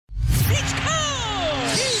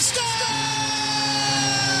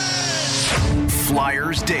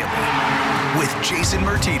Flyers Daily with Jason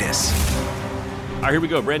Myrtetus. All right, here we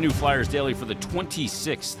go. Brand new Flyers Daily for the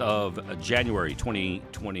 26th of January,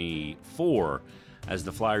 2024, as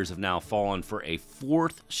the Flyers have now fallen for a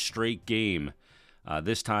fourth straight game.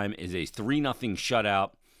 This time is a 3-0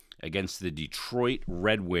 shutout against the Detroit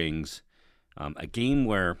Red Wings. A game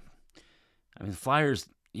where, the Flyers,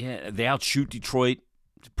 they outshoot Detroit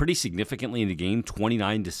pretty significantly in the game,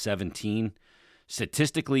 29-17.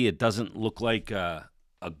 Statistically, it doesn't look like a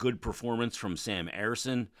good performance from Sam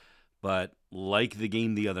Ersson, but like the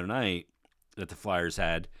game the other night that the Flyers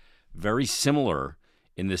had, very similar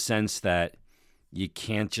in the sense that you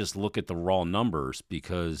can't just look at the raw numbers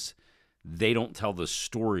because they don't tell the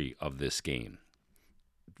story of this game.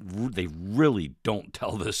 They really don't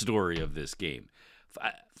tell the story of this game.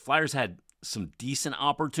 Flyers had some decent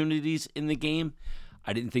opportunities in the game.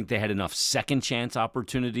 I didn't think they had enough second chance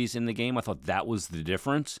opportunities in the game. I thought that was the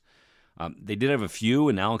difference. They did have a few,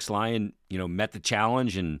 and Alex Lyon, met the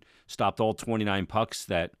challenge and stopped all 29 pucks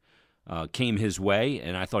that came his way.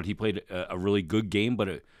 And I thought he played a really good game,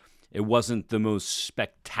 but it wasn't the most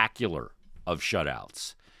spectacular of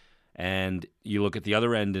shutouts. And you look at the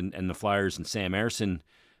other end, and the Flyers and Sam Ersson,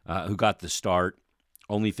 who got the start,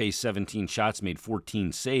 only faced 17 shots, made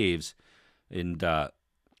 14 saves, and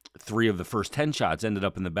 3 of the first 10 shots ended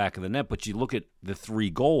up in the back of the net. But you look at the 3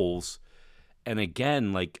 goals, and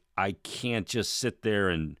again, I can't just sit there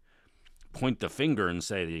and point the finger and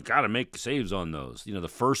say, you got to make saves on those. The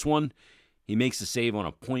first one, he makes a save on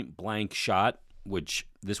a point-blank shot, which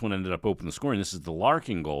this one ended up opening the scoring. This is the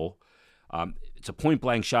Larkin goal. It's a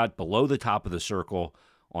point-blank shot below the top of the circle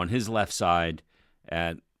on his left side.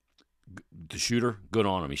 And the shooter, good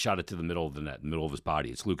on him. He shot it to the middle of the net, the middle of his body.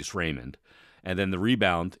 It's Lucas Raymond. And then the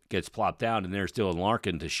rebound gets plopped down, and there's Dylan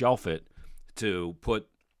Larkin to shelf it to put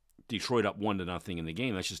Detroit up 1-0 in the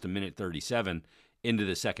game. That's just a minute 37 into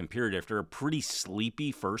the second period after a pretty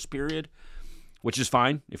sleepy first period, which is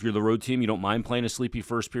fine. If you're the road team, you don't mind playing a sleepy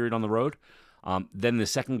first period on the road. Then the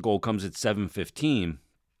second goal comes at 7:15.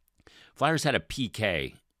 Flyers had a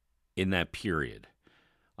PK in that period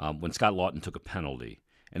when Scott Lawton took a penalty,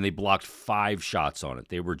 and they blocked 5 shots on it.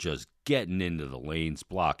 They were just getting into the lanes,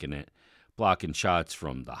 blocking it, blocking shots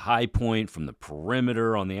from the high point, from the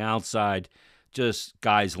perimeter on the outside, just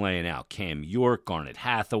guys laying out. Cam York, Garnet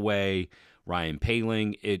Hathaway, Ryan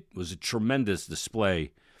Poehling. It was a tremendous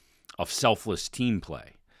display of selfless team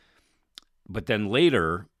play. But then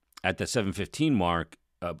later, at the 7:15 mark,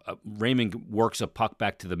 Raymond works a puck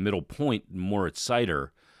back to the middle point, Moritz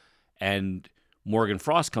Seider, and Morgan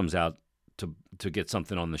Frost comes out to get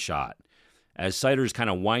something on the shot. As Seider's kind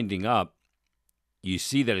of winding up, you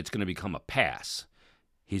see that it's going to become a pass.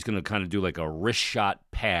 He's going to kind of do like a wrist shot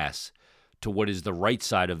pass to what is the right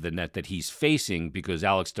side of the net that he's facing because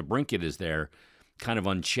Alex DeBrincat is there, kind of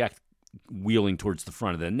unchecked, wheeling towards the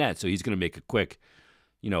front of the net. So he's going to make a quick,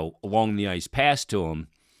 along the ice pass to him.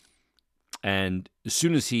 And as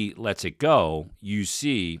soon as he lets it go, you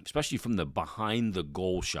see, especially from the behind the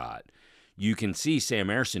goal shot, you can see Sam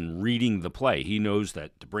Ersson reading the play. He knows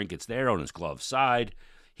that DeBrincat's there on his glove side.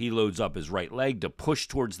 He loads up his right leg to push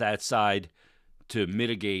towards that side to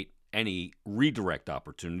mitigate any redirect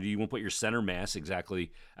opportunity. You want to put your center mass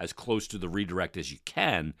exactly as close to the redirect as you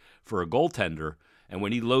can for a goaltender. And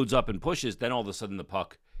when he loads up and pushes, then all of a sudden the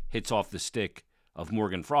puck hits off the stick of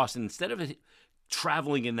Morgan Frost. And instead of it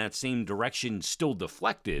traveling in that same direction, still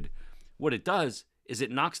deflected, what it does is it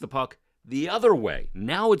knocks the puck the other way.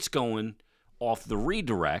 Now it's going off the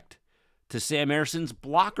redirect to Sam Ersson's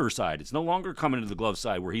blocker side. It's no longer coming to the glove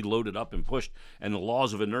side where he loaded up and pushed, and the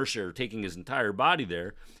laws of inertia are taking his entire body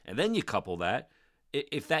there. And then you couple that,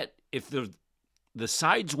 if the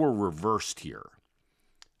sides were reversed here,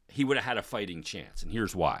 he would have had a fighting chance. And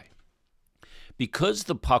here's why. Because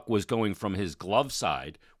the puck was going from his glove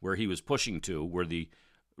side, where he was pushing to, where the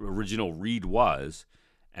original read was,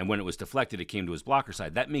 and when it was deflected, it came to his blocker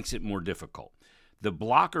side. That makes it more difficult. The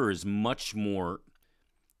blocker is much more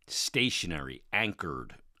stationary,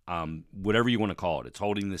 anchored, whatever you want to call it. It's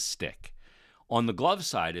holding the stick. On the glove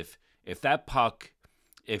side, if that puck,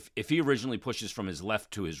 if he originally pushes from his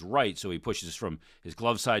left to his right, so he pushes from his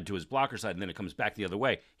glove side to his blocker side, and then it comes back the other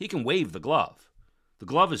way, he can wave the glove. The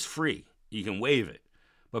glove is free. He can wave it.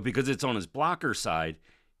 But because it's on his blocker side,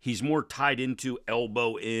 he's more tied into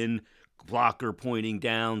elbow in, blocker pointing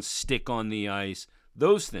down, stick on the ice,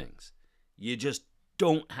 those things. You just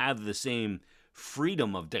don't have the same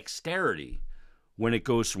freedom of dexterity when it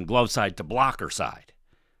goes from glove side to blocker side.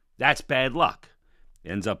 That's bad luck.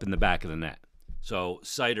 Ends up in the back of the net. So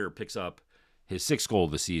Seider picks up his 6th goal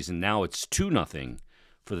of the season. Now it's 2-0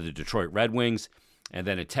 for the Detroit Red Wings. And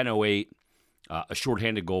then at 10:08, a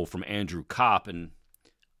shorthanded goal from Andrew Kopp, and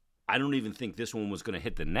I don't even think this one was going to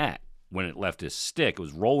hit the net when it left his stick. It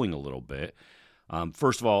was rolling a little bit.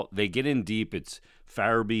 First of all, they get in deep. It's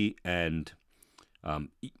Farabee and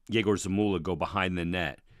Yegor Zamula go behind the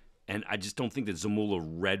net. And I just don't think that Zamula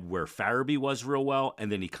read where Farabee was real well, and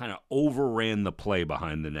then he kind of overran the play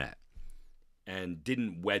behind the net and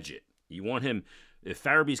didn't wedge it. You want him, if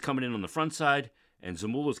Farabee's coming in on the front side and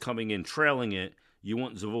Zamula's coming in trailing it, you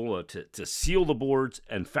want Zamula to seal the boards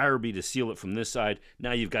and Farabee to seal it from this side.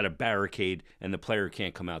 Now you've got a barricade, and the player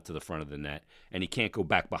can't come out to the front of the net, and he can't go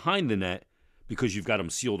back behind the net because you've got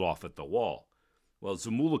him sealed off at the wall. Well,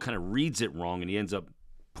 Zamula kind of reads it wrong, and he ends up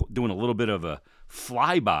doing a little bit of a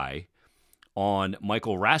flyby on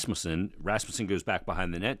Michael Rasmussen. Rasmussen goes back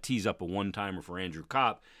behind the net, tees up a one-timer for Andrew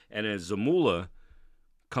Kopp, and as Zamula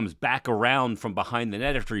comes back around from behind the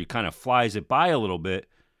net after he kind of flies it by a little bit,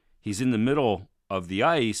 he's in the middle of the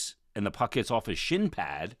ice, and the puck hits off his shin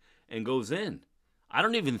pad and goes in. I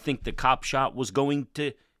don't even think the Kopp shot was going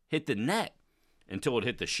to hit the net until it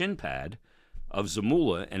hit the shin pad of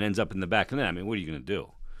Zamula and ends up in the back of the net. I mean, what are you going to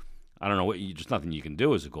do? I don't know. There's nothing you can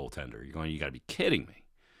do as a goaltender. You got to be kidding me.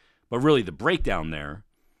 But really, the breakdown there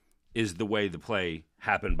is the way the play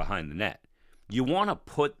happened behind the net. You want to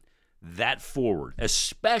put that forward,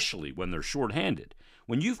 especially when they're shorthanded.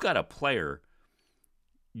 When you've got a player,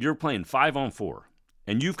 you're playing 5-on-4,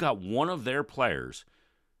 and you've got one of their players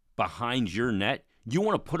behind your net, you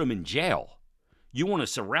want to put them in jail. You want to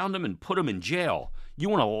surround them and put them in jail. You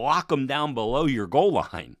want to lock them down below your goal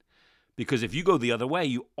line. Because if you go the other way,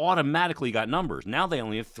 you automatically got numbers. Now they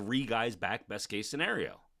only have 3 guys back, best case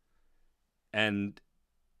scenario. And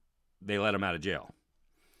they let him out of jail.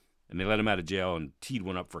 And they let him out of jail and teed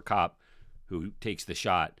one up for Kopp, who takes the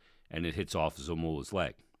shot, and it hits off Zamula's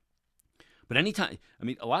leg. But anytime,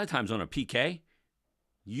 a lot of times on a PK,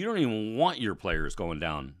 you don't even want your players going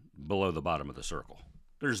down below the bottom of the circle.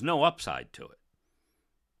 There's no upside to it.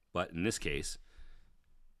 But in this case,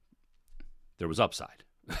 there was upside.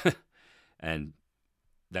 And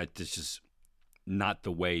that's just not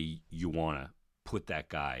the way you want to put that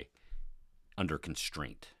guy under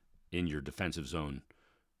constraint in your defensive zone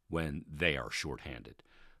when they are shorthanded.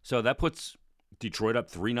 So that puts Detroit up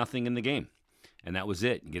 3-0 in the game. And that was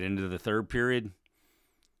it. Get into the third period.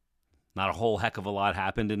 Not a whole heck of a lot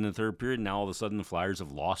happened in the third period. Now all of a sudden the Flyers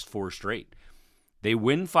have lost 4 straight. They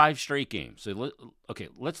win 5 straight games. So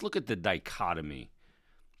let's look at the dichotomy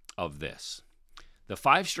of this. The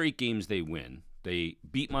 5 straight games they win, they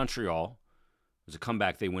beat Montreal. There's a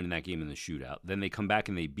comeback. They win in that game in the shootout. Then they come back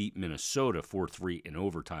and they beat Minnesota 4-3 in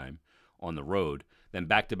overtime on the road. Then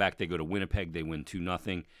back-to-back, they go to Winnipeg. They win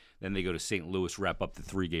 2-0. Then they go to St. Louis, wrap up the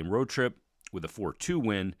 3-game road trip with a 4-2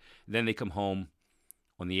 win. Then they come home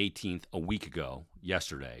on the 18th, a week ago,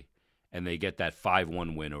 yesterday, and they get that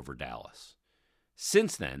 5-1 win over Dallas.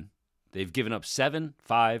 Since then, they've given up 7,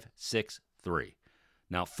 5, 6, 3.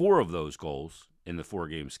 Now, 4 of those goals in the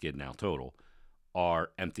 4-game skid now total are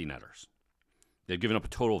empty netters. They've given up a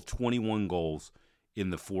total of 21 goals in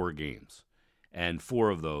the 4 games, and 4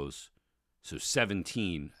 of those, so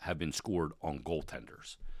 17, have been scored on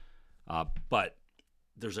goaltenders. But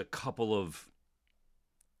there's a couple of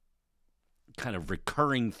kind of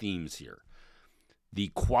recurring themes here. The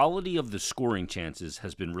quality of the scoring chances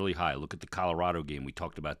has been really high. Look at the Colorado game. We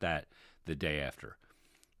talked about that the day after.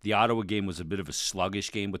 The Ottawa game was a bit of a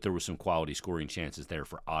sluggish game, but there were some quality scoring chances there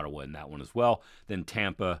for Ottawa in that one as well. Then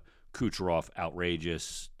Tampa, Kucherov,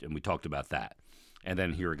 outrageous, and we talked about that. And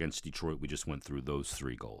then here against Detroit, we just went through those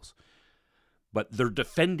 3 goals. But they're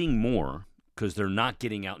defending more because they're not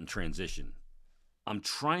getting out in transition. I'm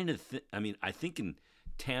trying to I think in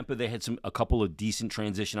Tampa they had a couple of decent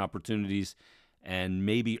transition opportunities, and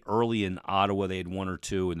maybe early in Ottawa they had 1 or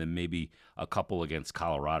 2, and then maybe a couple against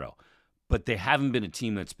Colorado. But they haven't been a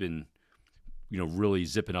team that's been, really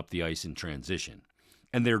zipping up the ice in transition.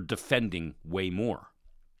 And they're defending way more.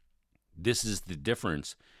 This is the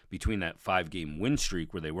difference between that 5-game win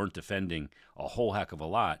streak where they weren't defending a whole heck of a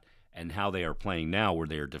lot and how they are playing now where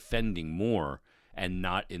they are defending more and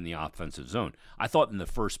not in the offensive zone. I thought in the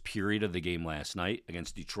first period of the game last night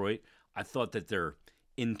against Detroit, I thought that their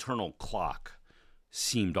internal clock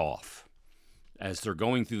seemed off. As they're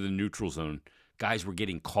going through the neutral zone, guys were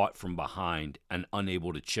getting caught from behind and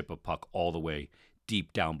unable to chip a puck all the way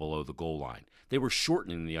deep down below the goal line. They were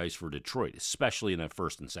shortening the ice for Detroit, especially in that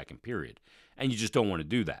first and second period. And you just don't want to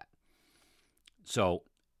do that. So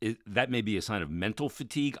that may be a sign of mental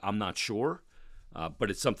fatigue. I'm not sure. But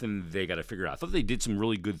it's something they got to figure out. I thought they did some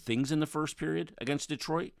really good things in the first period against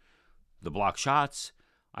Detroit. The block shots.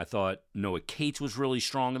 I thought Noah Cates was really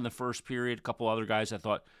strong in the first period. A couple other guys I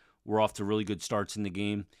thought were off to really good starts in the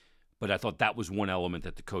game, but I thought that was one element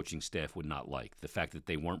that the coaching staff would not like, the fact that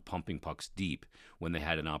they weren't pumping pucks deep when they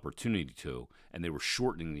had an opportunity to, and they were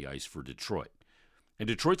shortening the ice for Detroit. And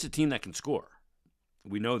Detroit's a team that can score.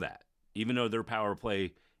 We know that. Even though their power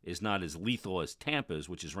play is not as lethal as Tampa's,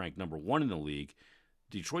 which is ranked number 1 in the league,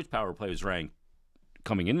 Detroit's power play was ranked,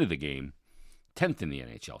 coming into the game, 10th in the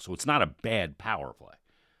NHL. So it's not a bad power play.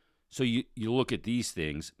 So you look at these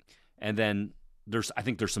things, and then I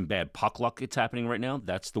think there's some bad puck luck that's happening right now.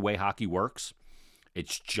 That's the way hockey works.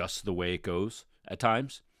 It's just the way it goes at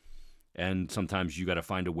times. And sometimes you got to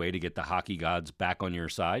find a way to get the hockey gods back on your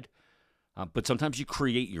side. But sometimes you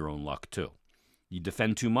create your own luck too. You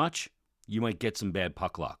defend too much, you might get some bad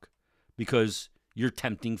puck luck because you're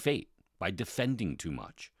tempting fate by defending too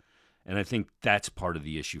much. And I think that's part of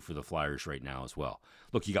the issue for the Flyers right now as well.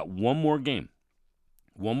 Look, you got one more game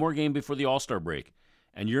before the All-Star break,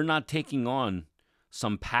 and you're not taking on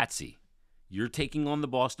some patsy. You're taking on the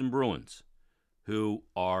Boston Bruins, who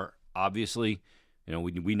are obviously,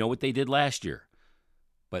 we know what they did last year.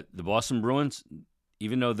 But the Boston Bruins,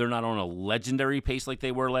 even though they're not on a legendary pace like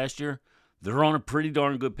they were last year, they're on a pretty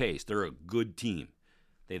darn good pace. They're a good team.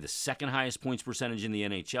 They have the second highest points percentage in the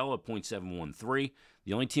NHL at .713.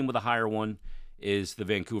 The only team with a higher one is the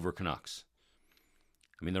Vancouver Canucks.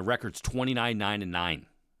 I mean, their record's 29-9-9.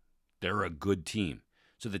 They're a good team.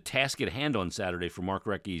 So the task at hand on Saturday for Mark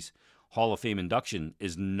Recchi's Hall of Fame induction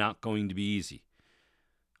is not going to be easy.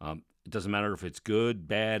 It doesn't matter if it's good,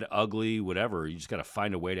 bad, ugly, whatever. You just got to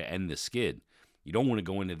find a way to end the skid. You don't want to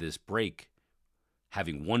go into this break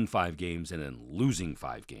having won 5 games and then losing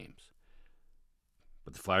 5 games.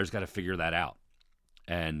 But the Flyers got to figure that out.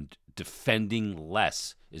 And defending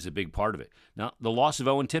less is a big part of it. Now, the loss of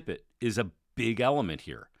Owen Tippett is a big element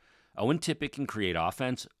here. Owen Tippett can create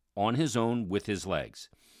offense on his own with his legs.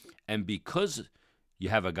 And because you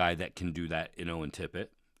have a guy that can do that in Owen Tippett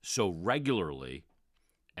so regularly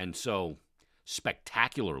and so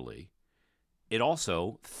spectacularly, it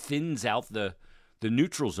also thins out the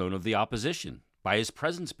neutral zone of the opposition by his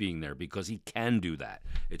presence being there, because he can do that.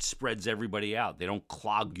 It spreads everybody out. They don't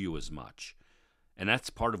clog you as much. And that's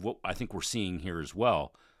part of what I think we're seeing here as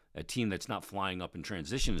well, a team that's not flying up in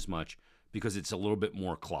transition as much because it's a little bit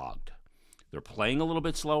more clogged. They're playing a little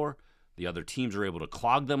bit slower. The other teams are able to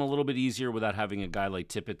clog them a little bit easier without having a guy like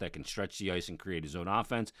Tippett that can stretch the ice and create his own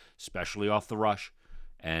offense, especially off the rush.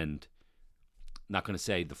 And not going to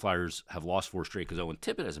say the Flyers have lost 4 straight because Owen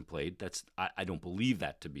Tippett hasn't played. I don't believe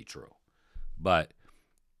that to be true. But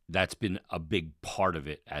that's been a big part of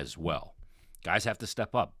it as well. Guys have to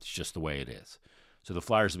step up. It's just the way it is. So the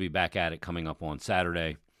Flyers will be back at it coming up on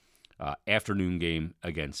Saturday, afternoon game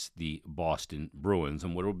against the Boston Bruins,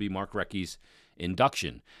 and what will be Mark Recchi's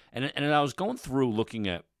induction. And I was going through looking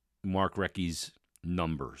at Mark Recchi's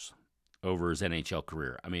numbers over his NHL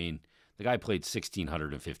career. I mean, the guy played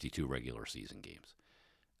 1,652 regular season games.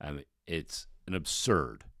 I mean, it's an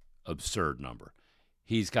absurd number.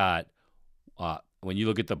 He's got, when you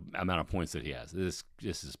look at the amount of points that he has, this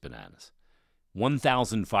is bananas.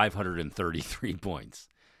 1,533 points.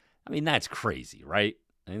 I mean, that's crazy, right?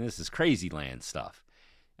 I mean, this is crazy land stuff.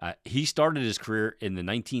 He started his career in the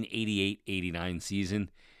 1988-89 season.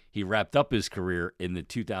 He wrapped up his career in the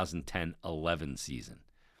 2010-11 season.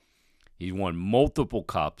 He won multiple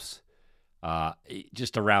cups,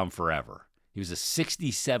 just around forever. He was a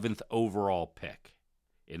 67th overall pick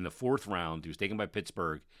in the 4th round. He was taken by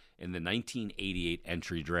Pittsburgh in the 1988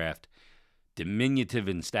 entry draft. Diminutive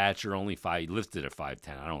in stature, listed at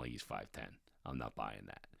 5'10". I don't think he's 5'10". I'm not buying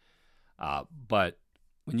that. But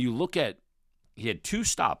when you look at, he had 2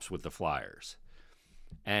 stops with the Flyers.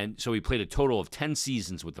 And so he played a total of 10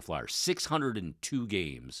 seasons with the Flyers, 602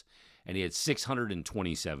 games, and he had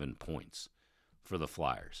 627 points for the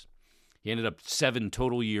Flyers. He ended up 7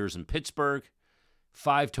 total years in Pittsburgh,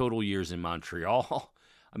 5 total years in Montreal.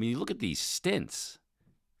 I mean, you look at these stints.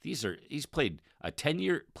 He's played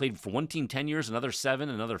played for one team 10 years, another 7,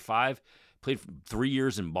 another 5, played for 3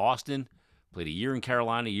 years in Boston, played a year in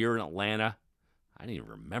Carolina, a year in Atlanta. I didn't even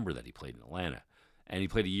remember that he played in Atlanta. And he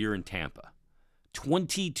played a year in Tampa.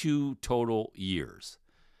 22 total years.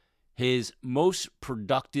 His most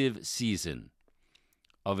productive season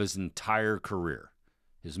of his entire career.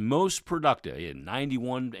 His most productive, he had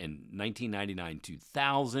 91 and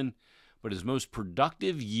 1999-2000, but his most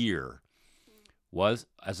productive year was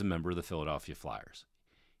as a member of the Philadelphia Flyers.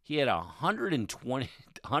 He had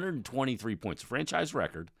 123 points, a franchise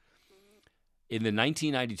record, in the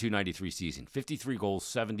 1992-93 season. 53 goals,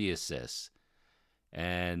 70 assists,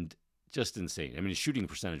 and just insane. I mean, his shooting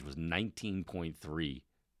percentage was 19.3%.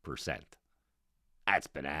 That's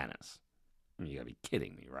bananas. You got to be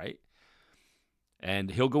kidding me, right?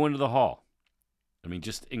 And he'll go into the Hall. I mean,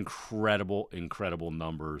 just incredible, incredible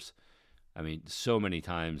numbers. I mean, so many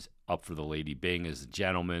times up for the Lady Byng as a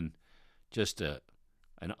gentleman. Just an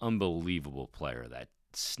unbelievable player. That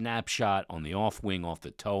snapshot on the off wing, off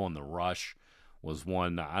the toe on the rush was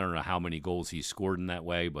one. I don't know how many goals he scored in that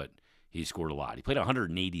way, but he scored a lot. He played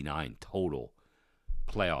 189 total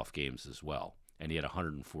playoff games as well, and he had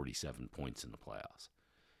 147 points in the playoffs.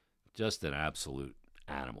 Just an absolute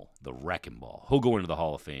animal, the wrecking ball. He'll go into the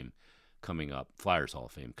Hall of Fame coming up, Flyers Hall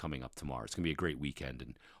of Fame coming up tomorrow. It's going to be a great weekend,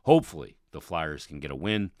 and hopefully the Flyers can get a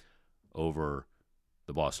win over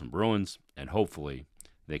the Boston Bruins, and hopefully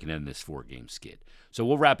they can end this 4-game skid. So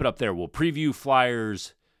we'll wrap it up there. We'll preview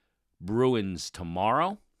Flyers Bruins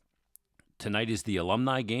tomorrow. Tonight is the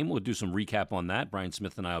alumni game. We'll do some recap on that. Brian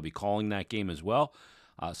Smith and I will be calling that game as well.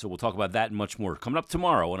 So we'll talk about that and much more coming up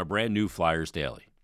tomorrow on a brand new Flyers Daily.